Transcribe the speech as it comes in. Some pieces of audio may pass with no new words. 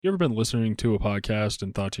You ever been listening to a podcast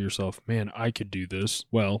and thought to yourself, man, I could do this?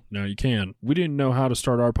 Well, now you can. We didn't know how to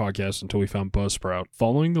start our podcast until we found Buzzsprout.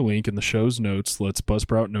 Following the link in the show's notes lets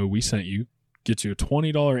Buzzsprout know we sent you, gets you a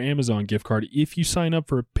 $20 Amazon gift card if you sign up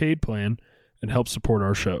for a paid plan, and helps support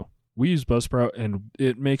our show. We use Buzzsprout and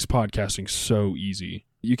it makes podcasting so easy.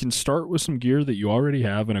 You can start with some gear that you already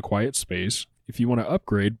have in a quiet space. If you want to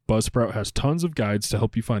upgrade, Buzzsprout has tons of guides to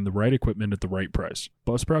help you find the right equipment at the right price.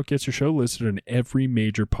 Buzzsprout gets your show listed on every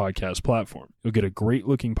major podcast platform. You'll get a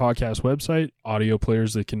great-looking podcast website, audio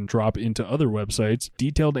players that can drop into other websites,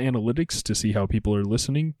 detailed analytics to see how people are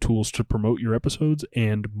listening, tools to promote your episodes,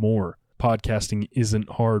 and more. Podcasting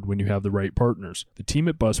isn't hard when you have the right partners. The team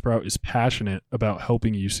at Buzzsprout is passionate about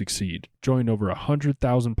helping you succeed. Join over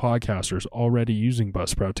 100,000 podcasters already using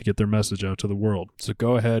Buzzsprout to get their message out to the world. So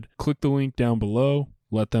go ahead, click the link down below,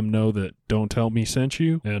 let them know that Don't Tell Me sent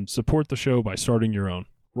you, and support the show by starting your own.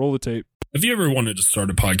 Roll the tape. Have you ever wanted to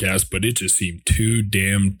start a podcast, but it just seemed too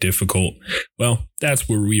damn difficult? Well, that's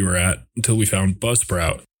where we were at until we found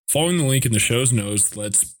Buzzsprout. Following the link in the show's notes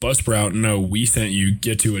lets Buzzsprout know we sent you,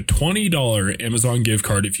 get you a $20 Amazon gift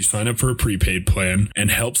card if you sign up for a prepaid plan,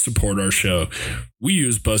 and help support our show. We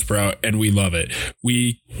use Buzzsprout and we love it.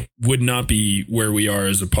 We would not be where we are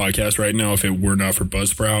as a podcast right now if it were not for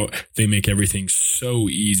Buzzsprout. They make everything so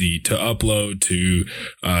easy to upload, to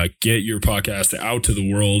get your podcast out to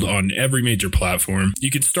the world on every major platform.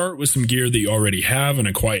 You can start with some gear that you already have in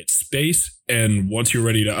a quiet space. And once you're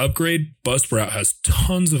ready to upgrade, Buzzsprout has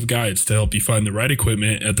tons of guides to help you find the right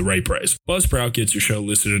equipment at the right price. Buzzsprout gets your show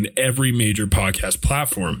listed on every major podcast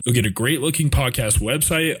platform. You'll get a great looking podcast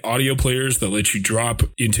website, audio players that let you drop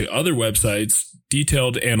into other websites,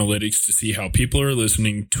 detailed analytics to see how people are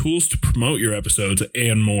listening, tools to promote your episodes,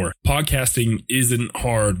 and more. Podcasting isn't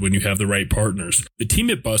hard when you have the right partners. The team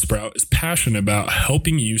at Buzzsprout is passionate about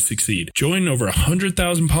helping you succeed. Join over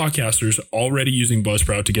 100,000 podcasters already using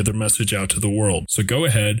Buzzsprout to get their message out to the world. So go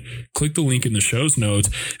ahead, click the link in the show's notes,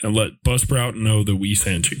 and let Buzzsprout know that we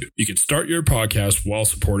sent you. You can start your podcast while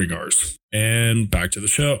supporting ours. And back to the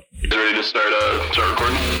show. Ready to start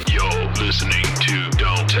recording? You're listening to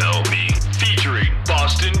Don't Tell Me, featuring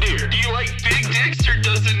Boston Deer. Do you like big dicks or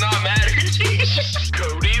does it not matter?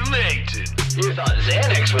 Cody Langton. You thought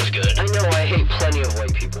Xanax was good. I know I hate plenty of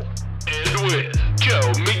white people. And with Joe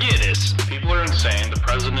McGinnis. People are insane. The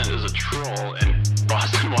president is a troll, and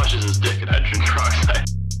Boston washes his dick in hydrogen peroxide.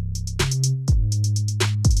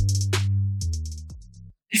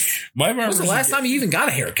 My When was the last time you even got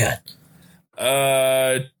a haircut?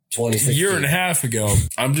 2016. Year and a half ago.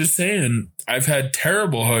 I'm just saying, I've had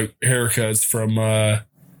terrible haircuts from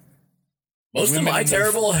most of my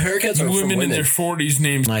terrible haircuts are from women in their 40s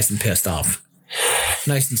named nice and pissed off.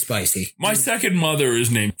 Nice and spicy. My second mother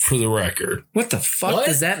is named for the record. What the fuck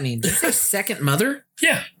does that mean? Did you say second mother?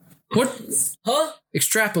 Yeah. What? Huh?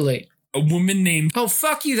 Extrapolate. A woman named... Oh,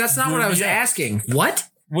 fuck you. That's not what I was asking. What?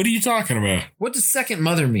 What are you talking about? What does second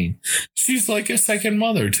mother mean? She's like a second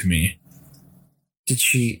mother to me. Did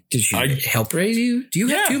she help raise you? Do you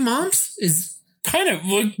have two moms? Kind of.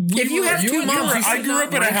 Look, if you have two moms, I grew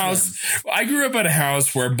up at a house. I grew up at a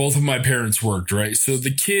house where both of my parents worked, right? So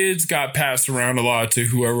the kids got passed around a lot to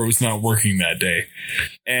whoever was not working that day.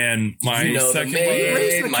 And my second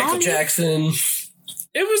mother, Michael Jackson.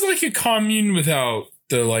 It was like a commune without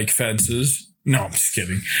the like fences. No, I'm just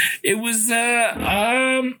kidding. It was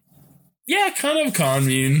kind of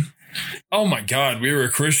commune. Oh my God, we were a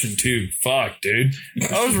Christian too. Fuck, dude.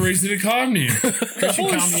 I was raised in a commune. Christian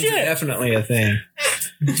communes are definitely a thing.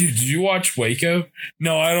 Dude, did you watch Waco?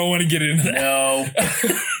 No, I don't want to get into that. No.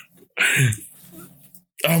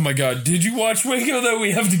 Oh my God, did you watch Waco though?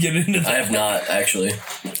 We have to get into that. I have not, actually.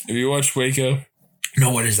 Have you watched Waco?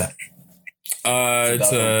 No, what is that?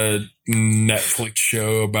 It's a Netflix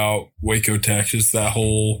show about Waco, Texas. That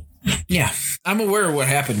whole... Yeah, I'm aware of what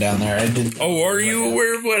happened down there. I didn't. Oh, are you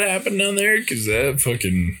aware of what happened down there? Because that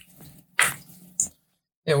fucking...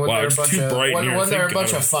 Yeah, wasn't there a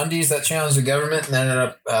bunch of fundies that challenged the government and ended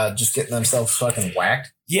up just getting themselves fucking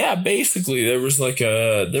whacked? Yeah, basically, there was like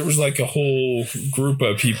a whole group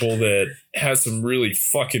of people that had some really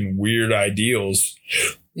fucking weird ideals.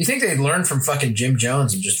 You think they'd learn from fucking Jim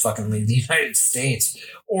Jones and just fucking leave the United States,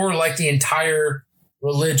 or like the entire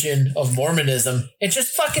religion of Mormonism, and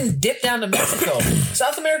just fucking dip down to Mexico?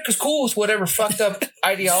 South America's cool with whatever fucked up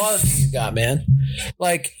ideology you got, man.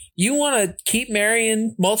 Like, you want to keep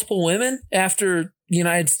marrying multiple women after the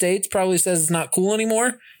United States probably says it's not cool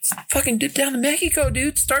anymore? Fucking dip down to Mexico,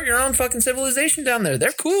 dude. Start your own fucking civilization down there.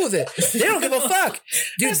 They're cool with it. They don't give a fuck.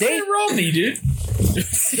 Dude, Mitt Romney, dude.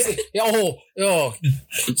 Oh,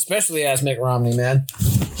 especially ass Mitt Romney, man.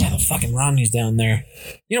 Yeah, the fucking Romneys down there.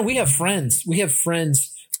 You know, we have friends. We have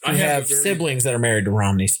friends who have siblings that are married to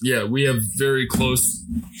Romneys. Yeah, we have very close,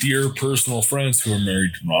 dear personal friends who are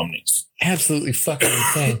married to Romneys. Absolutely fucking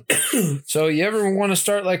insane. So you ever want to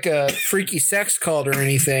start like a freaky sex cult or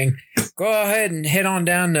anything, go ahead and head on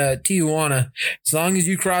down to Tijuana. As long as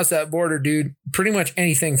you cross that border, dude, pretty much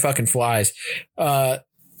anything fucking flies.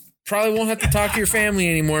 Probably won't have to talk to your family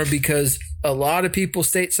anymore because a lot of people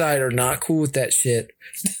stateside are not cool with that shit.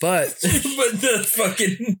 But the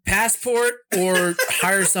fucking passport or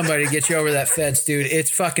hire somebody to get you over that fence, dude.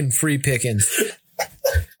 It's fucking free pickings.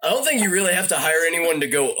 I don't think you really have to hire anyone to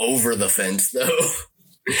go over the fence, though.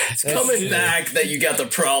 It's coming back that you got the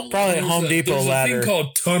problem. Probably a Home Depot there's ladder. a thing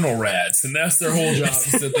called tunnel rats, and that's their whole job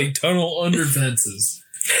is that they tunnel under fences.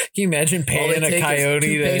 Can you imagine paying a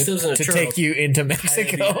coyote to take you into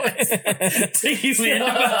Mexico?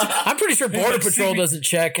 I'm pretty sure Border Patrol doesn't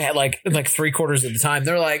check at like 3/4 of the time.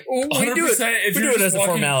 They're like, oh, we do it as a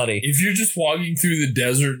formality. If you're just walking through the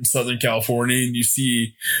desert in Southern California and you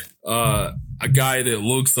see a guy that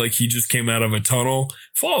looks like he just came out of a tunnel,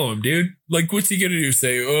 follow him, dude. Like, what's he gonna do?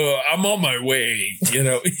 Say, I'm on my way. You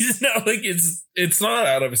know, he's not like it's not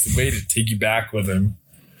out of his way to take you back with him.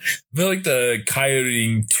 I feel like the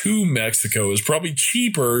coyoting to Mexico is probably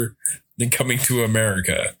cheaper than coming to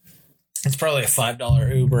America. It's probably a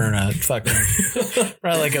 $5 Uber and a fucking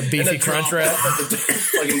probably like a beefy crunch wrap at the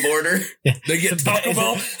fucking border. Yeah. They get Taco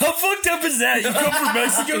Bell. How fucked up is that? You come from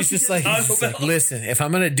Mexico. He's just like, listen, if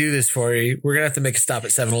I'm gonna do this for you, we're gonna have to make a stop at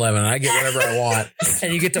 7-Eleven. I get whatever I want,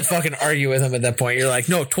 and you get to fucking argue with him at that point. You're like,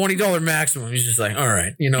 no, $20 maximum. He's just like, all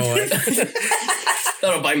right, you know what?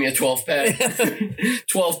 That'll buy me a 12-pack.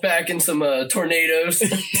 12-pack and some tornadoes.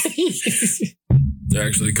 They're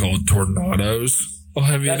actually called tornadoes. Oh,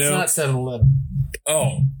 have you That's know? not 7-Eleven.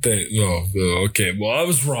 Oh, okay. Well, I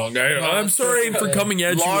was wrong. I'm sorry for coming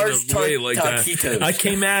at you in a way like that. I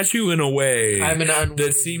came at you in a way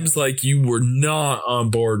that seems like you were not on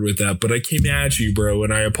board with that, but I came at you, bro,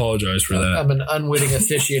 and I apologize for that. I'm an unwitting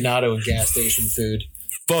aficionado of gas station food.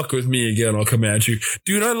 Fuck with me again, I'll come at you.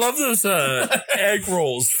 Dude, I love those egg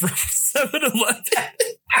rolls from 7-Eleven.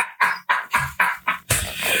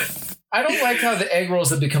 I don't like how the egg rolls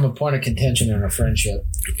have become a point of contention in our friendship.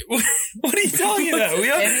 What are you talking about?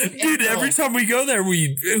 Every time we go there,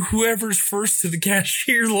 whoever's first to the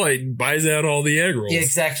cashier line buys out all the egg rolls. Yeah,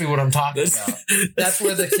 exactly what I'm talking about. That's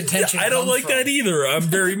where the contention I don't like that either. I'm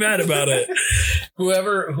very mad about it.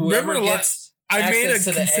 Whoever gets access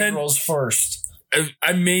to the egg rolls first.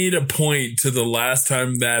 I made a point to the last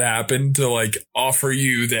time that happened to like offer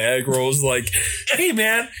you the egg rolls. Like, hey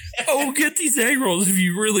man, I'll get these egg rolls if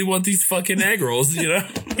you really want these fucking egg rolls, you know?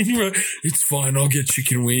 And you were, it's fine, I'll get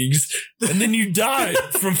chicken wings. And then you died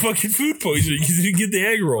from fucking food poisoning because you didn't get the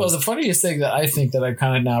egg rolls. Well, the funniest thing that I think that I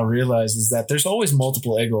kind of now realize is that there's always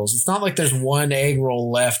multiple egg rolls. It's not like there's one egg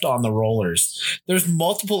roll left on the rollers. There's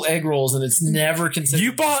multiple egg rolls and it's never considered.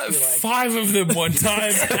 You bought 5 of them one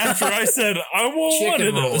time after I said, I want one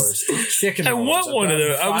of those. I want one of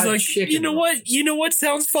those. I was like, you know what? You know what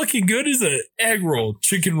sounds fucking good is an egg roll,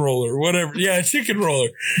 chicken roller, whatever. Yeah, chicken roller.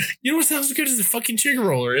 You know what sounds good is a fucking chicken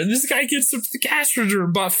roller. And this guy gets up to the cash register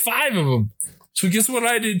and bought 5 of them. So guess what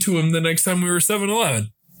I did to him the next time we were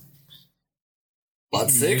 7-Eleven? Bought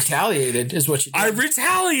 6. Retaliated is what you did. I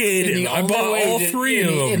retaliated. I bought all 3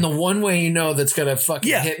 of them. In the one way you know that's going to fucking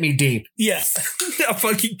hit me deep. Yes. I'll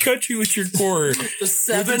fucking cut you with your cord. The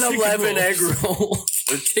 7-Eleven egg rolls.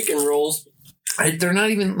 Or chicken rolls. They're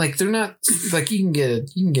not even like, they're not like, you can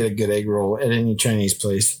get a good egg roll at any Chinese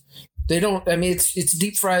place. They don't, I mean, it's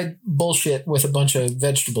deep fried bullshit with a bunch of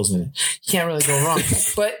vegetables in it. You can't really go wrong.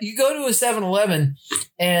 But you go to a 7-Eleven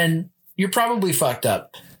and you're probably fucked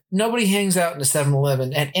up. Nobody hangs out in a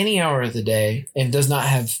 7-Eleven at any hour of the day and does not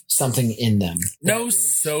have something in them. No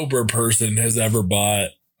sober person has ever bought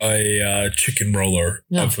a chicken roller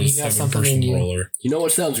of a 7-person roller. You know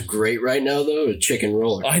what sounds great right now, though? A chicken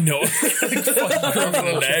roller. I know.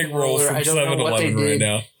 An egg roll from 7-Eleven right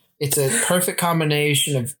now. It's a perfect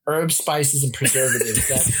combination of herbs, spices, and preservatives.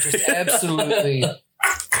 That's just absolutely...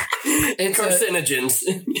 And carcinogens.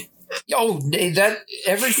 That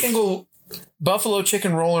every single buffalo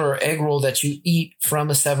chicken roller or egg roll that you eat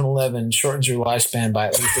from a 7-Eleven shortens your lifespan by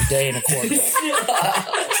at least a day and a quarter.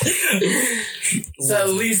 So at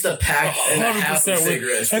least a pack and a half of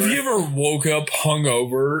cigarettes. Have you ever woke up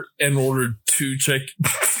hungover and ordered 2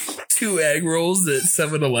 egg rolls at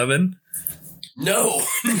 7-Eleven? No,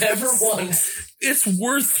 never once. It's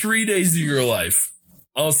worth 3 days of your life.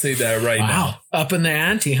 I'll say that right now. Up in the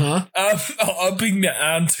ante, huh? Upping the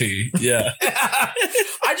ante, yeah.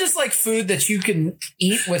 I just like food that you can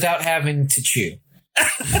eat without having to chew.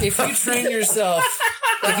 If you train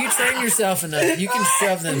yourself enough, you can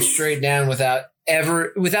shove them straight down without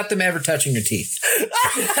them ever touching your teeth.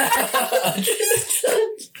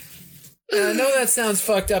 I know that sounds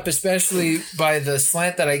fucked up, especially by the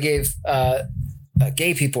slant that I gave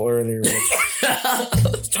gay people earlier,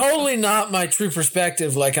 which totally not my true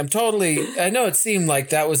perspective. Like, I know it seemed like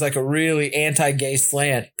that was like a really anti-gay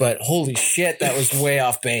slant, but holy shit, that was way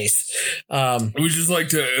off base. We just like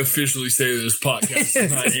to officially say this podcast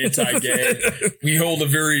is not anti-gay. We hold a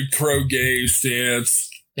very pro-gay stance.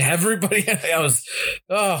 Everybody,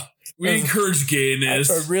 we encourage gayness.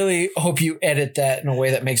 I really hope you edit that in a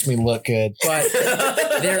way that makes me look good. But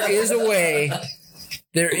there is a way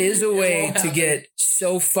to get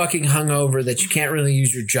so fucking hungover that you can't really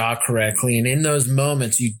use your jaw correctly. And in those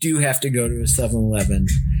moments, you do have to go to a 7-Eleven.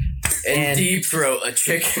 And deep throat a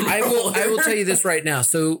chicken I will roller. tell you this right now.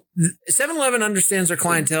 So 7-Eleven understands their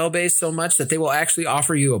clientele base so much that they will actually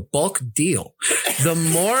offer you a bulk deal. The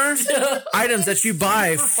more items that you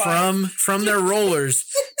buy from their rollers,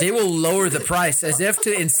 they will lower the price as if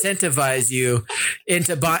to incentivize you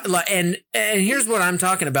into buy. And here's what I'm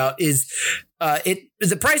talking about is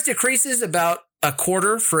the price decreases about a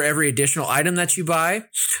quarter for every additional item that you buy,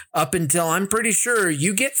 up until I'm pretty sure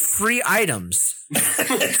you get free items.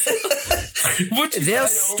 They'll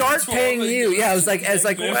start paying you. Yeah, it was like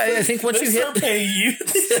I think once you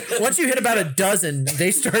hit about a dozen, they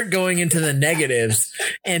start going into the negatives.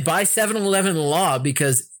 And by 7-Eleven law,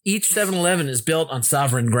 because each 7-Eleven is built on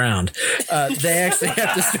sovereign ground, they actually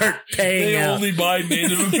have to start paying out. They only buy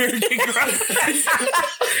Native American ground.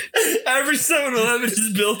 Every 7-Eleven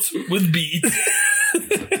is built with beef.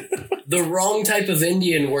 The wrong type of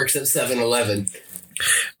Indian works at 7-Eleven.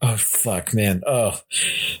 Oh, fuck, man. Oh,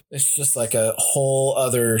 it's just like a whole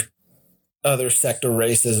other sector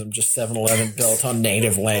racism, just 7-Eleven built on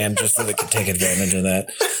native land just so they could take advantage of that.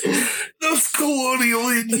 Those colonial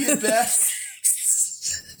Indian bastards.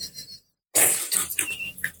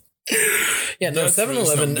 Yeah, no, That's really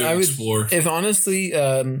 7-Eleven, something to I would, explore. if honestly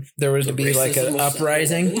there was to be like an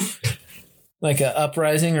uprising,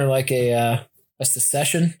 or like a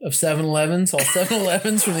secession of 7-Elevens, all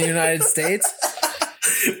 7-Elevens from the United States.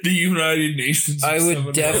 The United Nations. I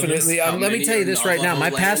would definitely. Let me tell you this right now.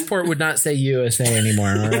 My passport would not say USA anymore.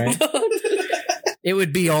 All right, it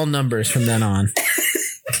would be all numbers from then on.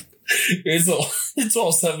 It's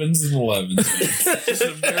all 7s and 11s. It's just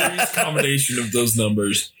a various combination of those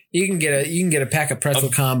numbers. You can get a pack of pretzel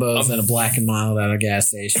combos and a Black and Mild at a gas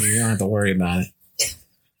station. You don't have to worry about it.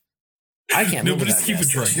 I can't. Nobody's keeping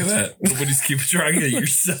track of that. Nobody's keeping track of your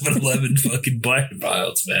 7-Eleven fucking Black and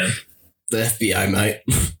Milds, man. The FBI might.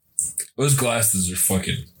 Those glasses are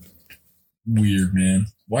fucking weird, man.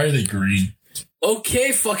 Why are they green?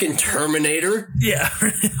 Okay, fucking Terminator. Yeah,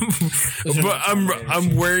 but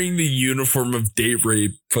I'm wearing the uniform of date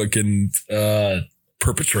rape fucking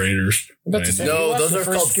perpetrators. No, those are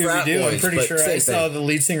called frat boys. I'm pretty sure I saw the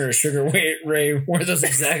lead singer of Sugar Ray wear those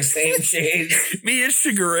exact same shades. Me and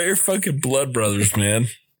Sugar Ray are fucking blood brothers, man.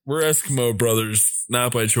 We're Eskimo brothers,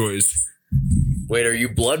 not by choice. Wait, are you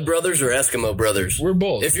blood brothers or Eskimo brothers? We're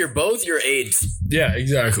both. If you're both, you're AIDS. Yeah,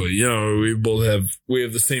 exactly. You know, we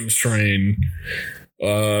have the same strain.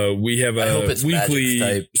 We have a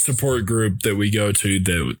weekly support group that we go to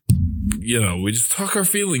that, you know, we just talk our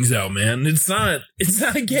feelings out, man. It's not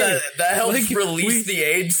gay. That helps release the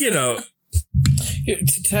AIDS. You know,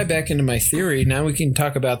 to tie back into my theory, now we can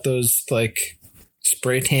talk about those like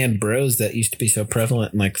spray tan bros that used to be so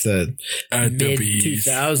prevalent in like the mid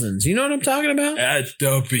 2000s. You know what I'm talking about? At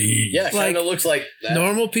the beach. Yeah, kind of looks like that.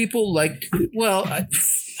 Normal people like, well,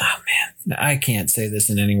 I can't say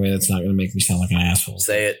this in any way that's not going to make me sound like an asshole.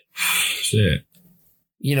 Say it. Shit.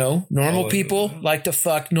 You know, normal people like to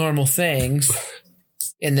fuck normal things.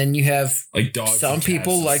 And then you have like dogs. Some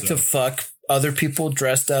people like to fuck other people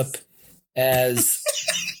dressed up as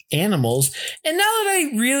animals. And now that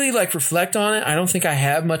I really like reflect on it, I don't think I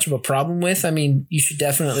have much of a problem with. I mean, you should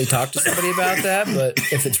definitely talk to somebody about that. But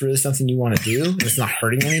if it's really something you want to do, and it's not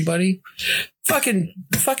hurting anybody, fucking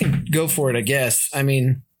go for it, I guess. I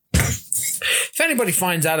mean, if anybody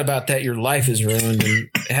finds out about that, your life is ruined, and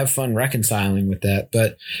have fun reconciling with that.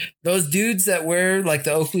 But those dudes that wear like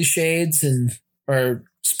the Oakley shades and are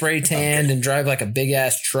spray tanned and drive like a big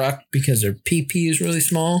ass truck because their PP is really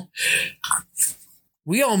small,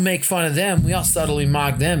 we all make fun of them. We all subtly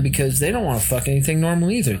mock them because they don't want to fuck anything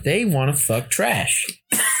normal either. They want to fuck trash.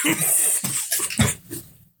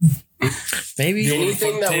 Maybe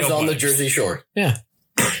anything that was on the Jersey Shore. Yeah.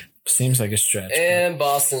 Seems like a stretch. And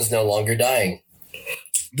Boston's no longer dying.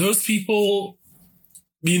 Those people,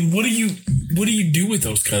 I mean, what do you What do you do with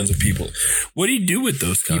those kinds of people? What do you do with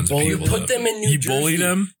those kinds of people? Put them in New Jersey. You bully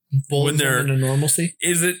them when they're in normalcy.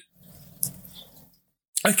 Is it?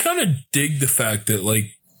 I kind of dig the fact that,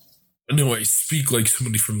 like, I know I speak like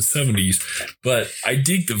somebody from the 70s, but I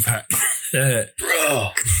dig the fact that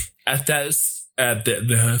at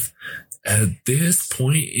this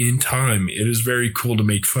point in time, it is very cool to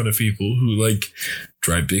make fun of people who like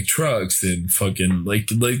drive big trucks and fucking like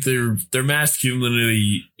their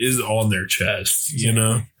masculinity is on their chest, you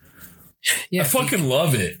know? Yeah, I fucking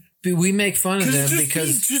love it. We make fun of them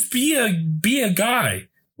because just be a guy,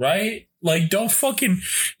 right? Like, don't fucking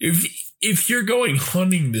if you're going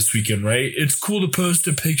hunting this weekend, right? It's cool to post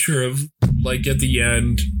a picture of like at the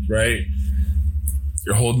end, right?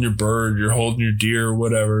 You're holding your bird, you're holding your deer,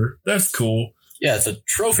 whatever. That's cool. Yeah, it's a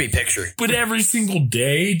trophy picture. But every single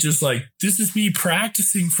day, just like, this is me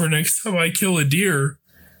practicing for next time I kill a deer.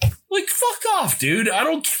 Like, fuck off, dude. I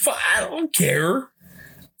don't care.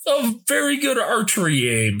 It's a very good archery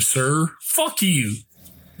aim, sir. Fuck you.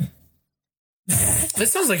 It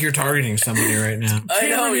sounds like you're targeting somebody right now.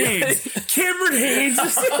 Cameron Haynes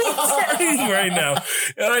is targeting right now.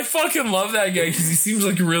 And I fucking love that guy because he seems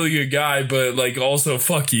like a really good guy, but like also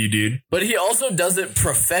fuck you, dude. But he also does it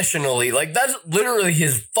professionally. Like, that's literally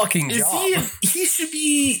his fucking job. He should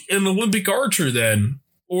be an Olympic archer then.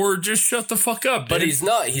 Or just shut the fuck up, dude. But he's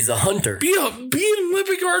not. He's a hunter. Be an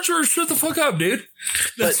Olympic archer or shut the fuck up, dude.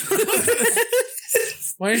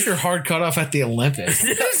 Why is your heart cut off at the Olympics?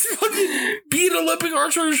 Be an Olympic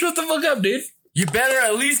archer or shut the fuck up, dude. You better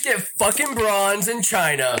at least get fucking bronze in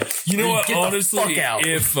China. You know what? Honestly,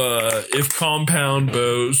 if compound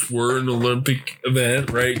bows were an Olympic event,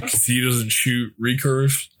 right? Because he doesn't shoot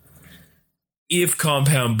recurves. If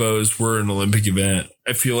compound bows were an Olympic event,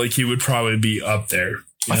 I feel like he would probably be up there.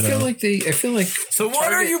 I feel like. So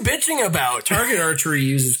what are you bitching about? Target archery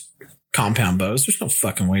uses compound bows. There's no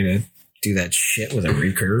fucking way to do that shit with a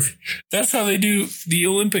recurve. That's how they do the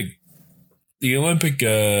Olympic. The Olympic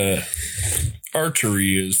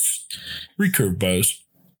archery is recurve bows.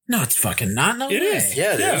 No, it's fucking not. No it way. Is.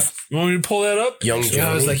 Yeah, it is. You want me to pull that up? Young Johnny.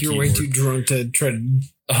 I was like, you were way too drunk to try to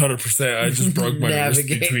 100%. I just broke my wrist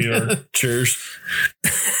navigate. between our chairs.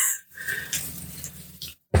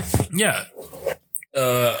 Yeah.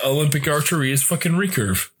 Olympic archery is fucking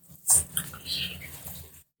recurve.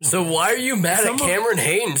 So why are you mad at Cameron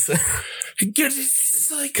Haynes?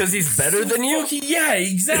 Because he's better than you? Yeah,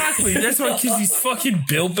 exactly. That's why, because he's fucking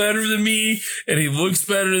built better than me, and he looks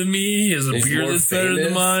better than me. He has a beard that's better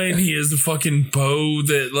than mine. He has a fucking bow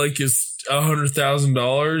that like is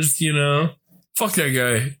 $100,000, you know? Fuck that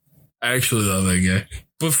guy. I actually love that guy.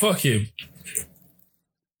 But fuck him.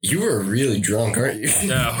 You were really drunk, aren't you?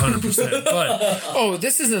 Yeah, 100%. But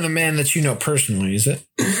this isn't a man that you know personally, is it?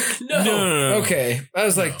 No. Okay. I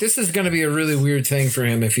was like, this is going to be a really weird thing for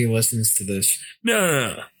him if he listens to this.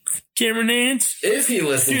 No. Cameron Haynes? If he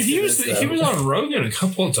listens he was on Rogan a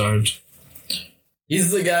couple of times. He's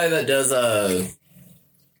the guy that does,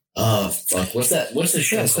 fuck. What's that? What's the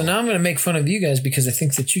show called? So now I'm going to make fun of you guys because I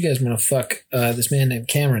think that you guys want to fuck this man named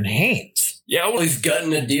Cameron Haynes. Yeah, well, he's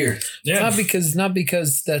gutting a deer. Yeah. Not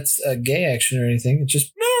because that's a gay action or anything. It's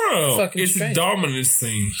just fucking it's strange. a dominance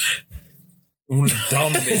thing. I want to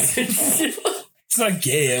dominate. It's not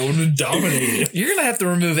gay. I want to dominate it. You're going to have to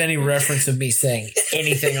remove any reference of me saying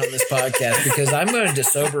anything on this podcast because I'm going to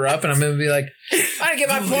sober up and I'm going to be like, I didn't get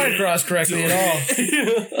my point across correctly at all.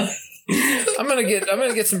 I'm gonna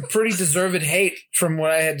get some pretty deserved hate from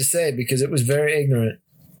what I had to say because it was very ignorant.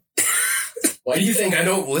 Why do you think I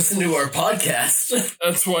don't listen to our podcast?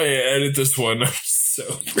 That's why I edit this one. So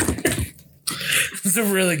it's a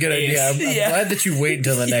really good idea. I'm glad that you wait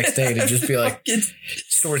until the next day to just be like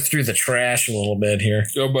sort through the trash a little bit here.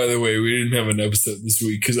 Oh, by the way, we didn't have an episode this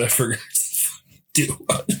week because I forgot to do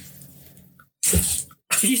one.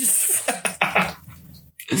 Jesus.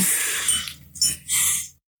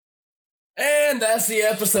 And that's the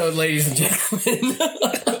episode, ladies and gentlemen.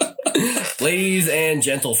 Ladies and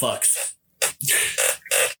gentle fucks.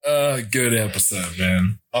 Good episode,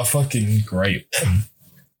 man. A fucking great one.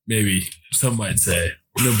 Maybe some might say.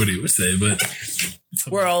 Nobody would say, but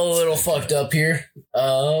we're all a little fucked up here.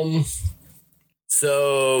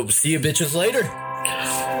 So see you bitches later.